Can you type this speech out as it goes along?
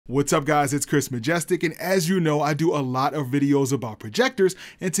What's up guys, it's Chris Majestic, and as you know, I do a lot of videos about projectors,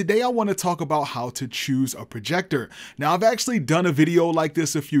 and today I want to talk about how to choose a projector. Now I've actually done a video like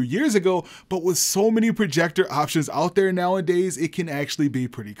this a few years ago, but with so many projector options out there nowadays, it can actually be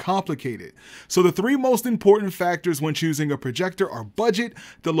pretty complicated. So the three most important factors when choosing a projector are budget,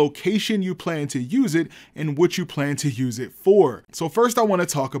 the location you plan to use it, and what you plan to use it for. So first I want to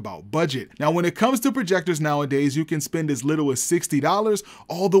talk about budget. Now when it comes to projectors nowadays, you can spend as little as $60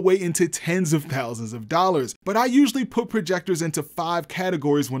 all the way into tens of thousands of dollars. But I usually put projectors into 5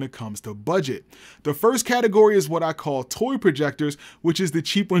 categories when it comes to budget. The first category is what I call toy projectors, which is the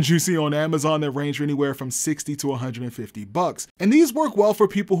cheap ones you see on Amazon that range anywhere from $60 to $150. And these work well for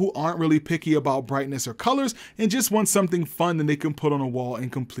people who aren't really picky about brightness or colors and just want something fun that they can put on a wall in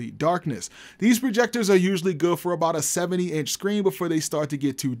complete darkness. These projectors are usually good for about a 70-inch screen before they start to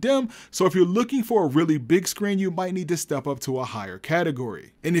get too dim. So if you're looking for a really big screen, you might need to step up to a higher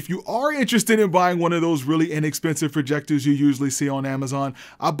category. And if you are interested in buying one of those really inexpensive projectors you usually see on Amazon,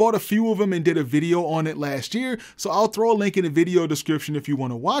 I bought a few of them and did a video on it last year, so I'll throw a link in the video description if you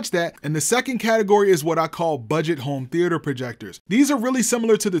want to watch that. And the second category is what I call budget home theater projectors. These are really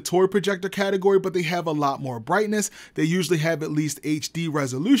similar to the toy projector category, but they have a lot more brightness. They usually have at least HD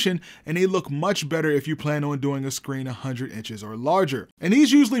resolution, and they look much better if you plan on doing a screen 100 inches or larger. And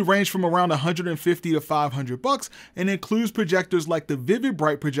these usually range from around $150 to $500 and includes projectors like the Vivid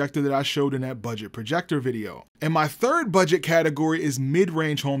Bright projector that I showed in that budget projector video. And my third budget category is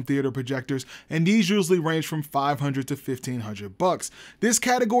mid-range home theater projectors, and these usually range from $500 to $1,500. This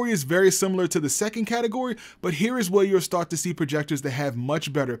category is very similar to the second category, but here is where you'll start to see projectors that have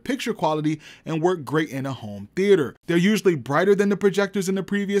much better picture quality and work great in a home theater. They're usually brighter than the projectors in the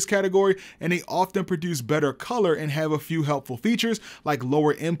previous category, and they often produce better color and have a few helpful features like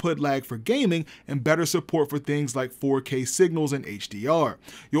lower input lag for gaming and better support for things like 4K signals and HDR.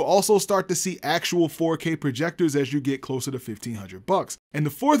 You'll also start to see actual 4K projectors as you get closer to $1,500. And the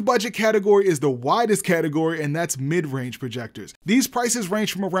fourth budget category is the widest category, and that's mid-range projectors. These prices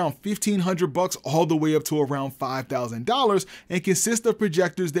range from around $1,500 all the way up to around $5,000 and consist of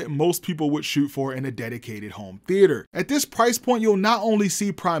projectors that most people would shoot for in a dedicated home theater. At this price point, you'll not only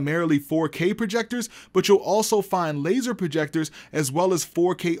see primarily 4K projectors, but you'll also find laser projectors as well as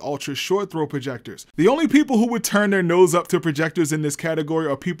 4K ultra short throw projectors. The only people who would turn their nose up to projectors in this category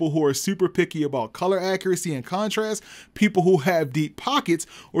are people who are super picky about color accuracy and contrast, people who have deep pockets,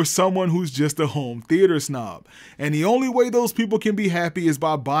 or someone who's just a home theater snob. And the only way those people can be happy is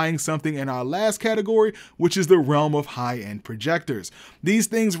by buying something in our last category, which is the realm of high-end projectors. These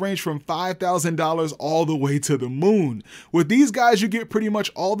things range from $5,000 all the way to the moon. With these guys, you get pretty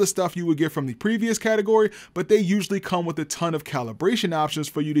much all the stuff you would get from the previous category, but they usually come with a ton of calibration options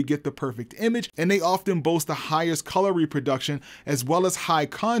for you to get the perfect image, and they often boast the highest color reproduction as well as high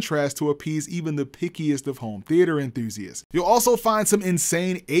contrast to appease even the pickiest of home theater enthusiasts. You'll also find some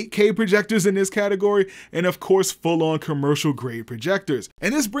insane 8K projectors in this category, and of course full-on commercial grade projectors.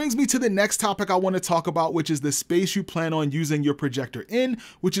 And this brings me to the next topic I want to talk about, which is the space you plan on using your projector in,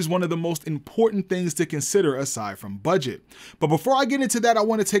 which is one of the most important things to consider aside from budget. But before I get into that, I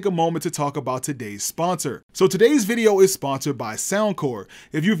want to take a moment to talk about today's sponsor. So today's video is sponsored by Soundcore.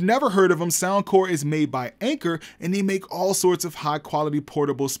 If you've never heard of them, Soundcore is made by Anchor, and they make all sorts of high quality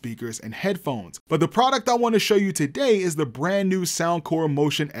portable speakers and headphones. But the product I want to show you today is the brand new Soundcore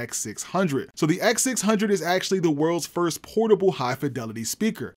Motion X600. So the X600 is actually the world's first portable high fidelity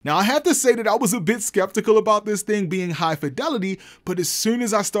speaker. Now I have to say that I was a bit skeptical about this thing being high fidelity, but as soon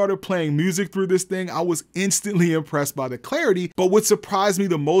as I started playing music through this thing, I was instantly impressed by the clarity. But what surprised me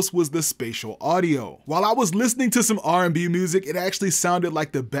the most was the spatial audio. While I was listening to some R&B music, it actually sounded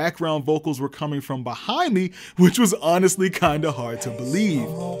like the background vocals were coming from behind me, which was honestly kind of hard to believe.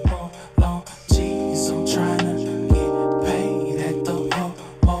 I'm trying to get paid at the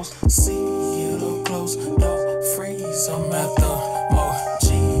most. See it up close, no freeze. I'm at the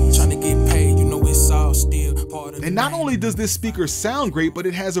most. Trying to get paid, you know it's all still part of. And not only does this speaker sound great, but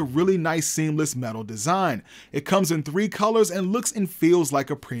it has a really nice seamless metal design. It comes in 3 colors and looks and feels like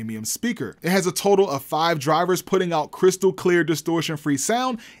a premium speaker. It has a total of 5 drivers putting out crystal clear distortion-free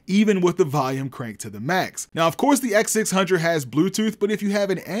sound, even with the volume cranked to the max. Now of course the X600 has Bluetooth, but if you have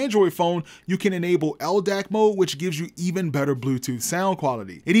an Android phone, you can enable LDAC mode, which gives you even better Bluetooth sound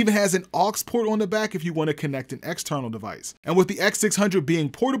quality. It even has an aux port on the back if you want to connect an external device. And with the X600 being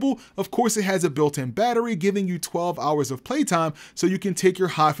portable, of course it has a built-in battery giving you 12 12 hours of playtime so you can take your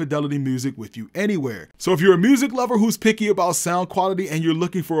high fidelity music with you anywhere. So if you're a music lover who's picky about sound quality and you're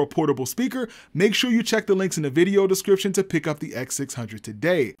looking for a portable speaker, make sure you check the links in the video description to pick up the X600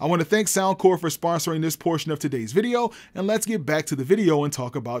 today. I want to thank Soundcore for sponsoring this portion of today's video, and let's get back to the video and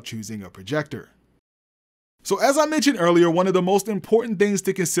talk about choosing a projector. So as I mentioned earlier, one of the most important things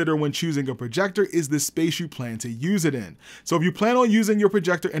to consider when choosing a projector is the space you plan to use it in. So if you plan on using your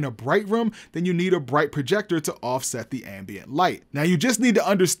projector in a bright room, then you need a bright projector to offset the ambient light. Now you just need to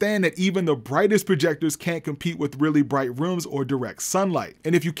understand that even the brightest projectors can't compete with really bright rooms or direct sunlight.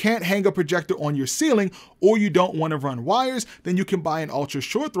 And if you can't hang a projector on your ceiling, or you don't want to run wires, then you can buy an ultra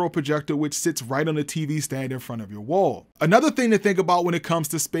short throw projector which sits right on the TV stand in front of your wall. Another thing to think about when it comes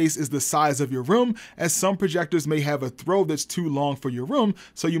to space is the size of your room, as some projectors may have a throw that's too long for your room,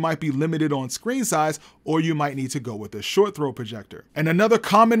 so you might be limited on screen size, or you might need to go with a short throw projector. And another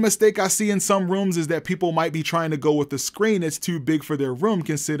common mistake I see in some rooms is that people might be trying to go with a screen that's too big for their room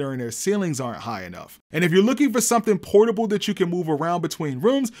considering their ceilings aren't high enough. And if you're looking for something portable that you can move around between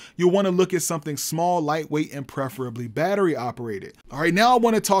rooms, you'll want to look at something small, lightweight, and preferably battery operated. Alright, now I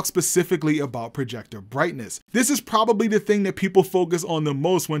want to talk specifically about projector brightness. This is probably the thing that people focus on the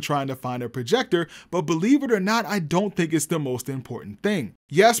most when trying to find a projector, but believe it or not, I don't think it's the most important thing.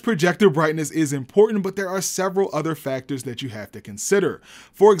 Yes, projector brightness is important, but there are several other factors that you have to consider.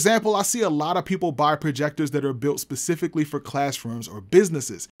 For example, I see a lot of people buy projectors that are built specifically for classrooms or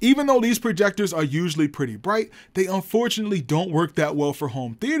businesses. Even though these projectors are usually pretty bright, they unfortunately don't work that well for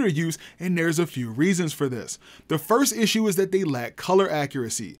home theater use, and there's a few reasons for this. The first issue is that they lack color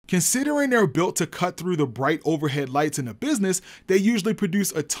accuracy. Considering they're built to cut through the bright overhead lights in a business, they usually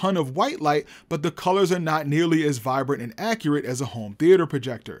produce a ton of white light, but the colors are not nearly as vibrant and accurate as a home theater projector.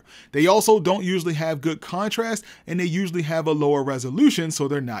 They also don't usually have good contrast, and they usually have a lower resolution, so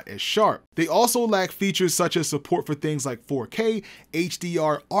they're not as sharp. They also lack features such as support for things like 4K,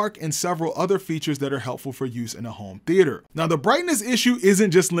 HDR, ARC, and several other features that are helpful for use in a home theater. Now, the brightness issue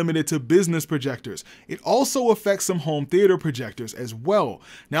isn't just limited to business projectors. It also affects some home theater projectors as well.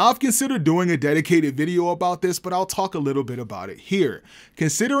 Now, I've considered doing a dedicated video about this, but I'll talk a little bit about it here.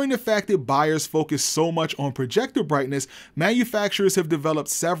 Considering the fact that buyers focus so much on projector brightness, manufacturers have developed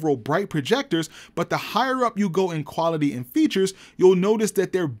several bright projectors, but the higher up you go in quality and features, you'll notice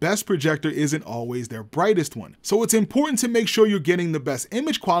that their best projector isn't always their brightest one. So it's important to make sure you're getting the best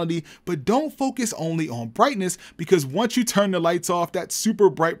image quality, but don't focus only on brightness, because once you turn the lights off, that super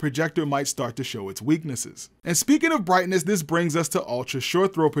bright projector might start to show its weaknesses. And speaking of brightness, this brings us to ultra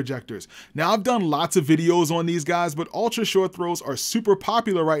short throw projectors. Now, I've done lots of videos on these guys, but ultra short throws are super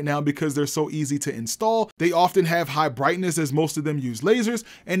popular right now because they're so easy to install. They often have high brightness, as most of them use lasers,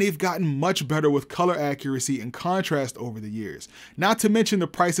 and they've gotten much better with color accuracy and contrast over the years. Not to mention the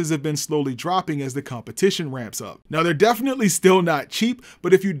prices have been slowly dropping as the competition ramps up. Now, they're definitely still not cheap,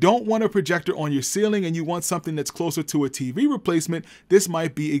 but if you don't want a projector on your ceiling and you want something that's closer to a TV replacement, this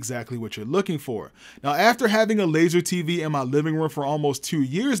might be exactly what you're looking for. Now, after having a laser TV in my living room for almost 2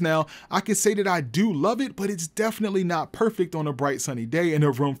 years now, I can say that I do love it, but it's definitely not perfect on a bright sunny day in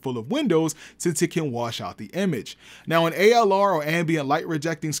a room full of windows, since it can wash out the image. Now, an ALR or ambient light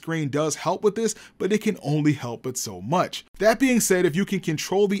rejecting screen does help with this, but it can only help but so much. That being said, if you can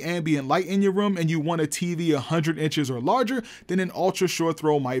control the ambient light in your room and you want a TV 100 inches or larger, then an ultra short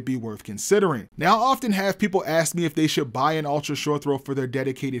throw might be worth considering. Now, I often have people ask me if they should buy an ultra short throw for their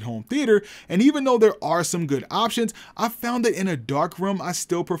dedicated home theater, and even though there are some good options, I've found that in a dark room, I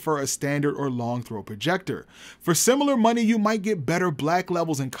still prefer a standard or long throw projector. For similar money, you might get better black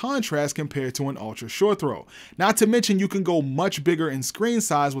levels and contrast compared to an ultra short throw. Not to mention, you can go much bigger in screen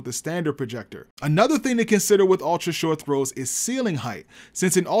size with a standard projector. Another thing to consider with ultra short throws is ceiling height.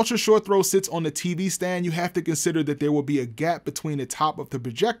 Since an ultra short throw sits on the TV stand, you have to consider that there will be a gap between the top of the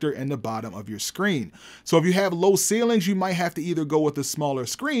projector and the bottom of your screen. So if you have low ceilings, you might have to either go with a smaller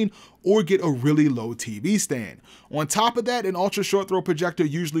screen or get a really low TV stand. On top of that, an ultra short throw projector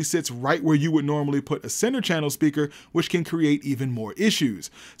usually sits right where you would normally put a center channel speaker, which can create even more issues.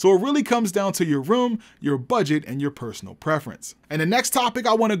 So it really comes down to your room, your budget, and your personal preference. And the next topic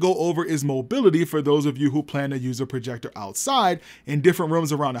I want to go over is mobility for those of you who plan to use a projector outside in different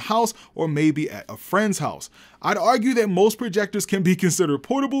rooms around the house or maybe at a friend's house. I'd argue that most projectors can be considered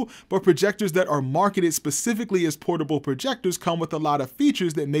portable, but projectors that are marketed specifically as portable projectors come with a lot of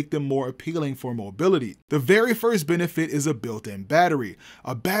features that make them more appealing for mobility. The very first benefit is a built-in battery.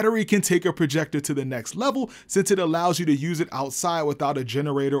 A battery can take a projector to the next level since it allows you to use it outside without a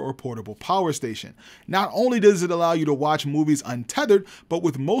generator or portable power station. Not only does it allow you to watch movies untouched, untethered, but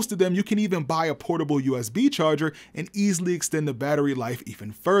with most of them, you can even buy a portable USB charger and easily extend the battery life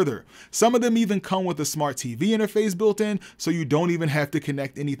even further. Some of them even come with a smart TV interface built in, so you don't even have to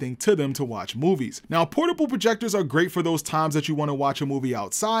connect anything to them to watch movies. Now, portable projectors are great for those times that you want to watch a movie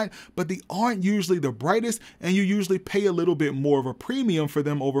outside, but they aren't usually the brightest, and you usually pay a little bit more of a premium for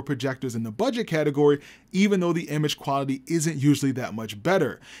them over projectors in the budget category, even though the image quality isn't usually that much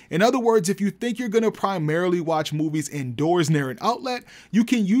better. In other words, if you think you're going to primarily watch movies indoors near an outlet, you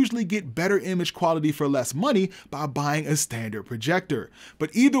can usually get better image quality for less money by buying a standard projector.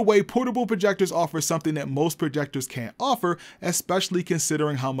 But either way, portable projectors offer something that most projectors can't offer, especially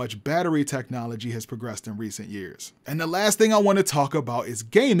considering how much battery technology has progressed in recent years. And the last thing I want to talk about is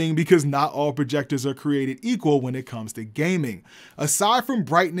gaming, because not all projectors are created equal when it comes to gaming. Aside from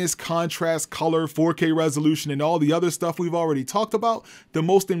brightness, contrast, color, 4K resolution, and all the other stuff we've already talked about, the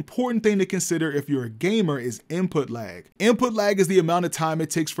most important thing to consider if you're a gamer is input lag. Input lag is the amount of time it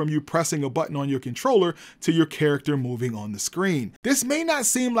takes from you pressing a button on your controller to your character moving on the screen. This may not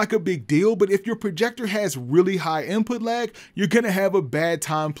seem like a big deal, but if your projector has really high input lag, you're gonna have a bad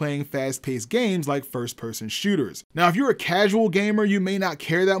time playing fast-paced games like first-person shooters. Now, if you're a casual gamer, you may not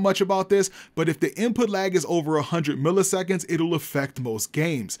care that much about this, but if the input lag is over 100 milliseconds, it'll affect most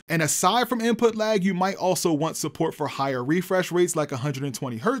games. And aside from input lag, you might also want support for higher refresh rates like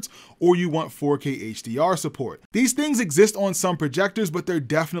 120 Hz, or you want 4K HDR support. These things exist on some projectors, but they're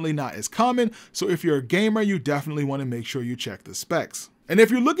definitely not as common, so if you're a gamer, you definitely want to make sure you check the specs. And if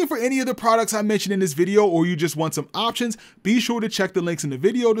you're looking for any of the products I mentioned in this video, or you just want some options, be sure to check the links in the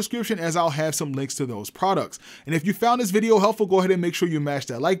video description, as I'll have some links to those products. And if you found this video helpful, go ahead and make sure you mash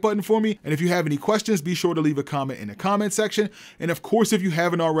that like button for me. And if you have any questions, be sure to leave a comment in the comment section. And of course, if you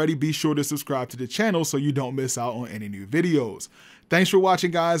haven't already, be sure to subscribe to the channel so you don't miss out on any new videos. Thanks for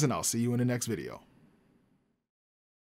watching, guys, and I'll see you in the next video.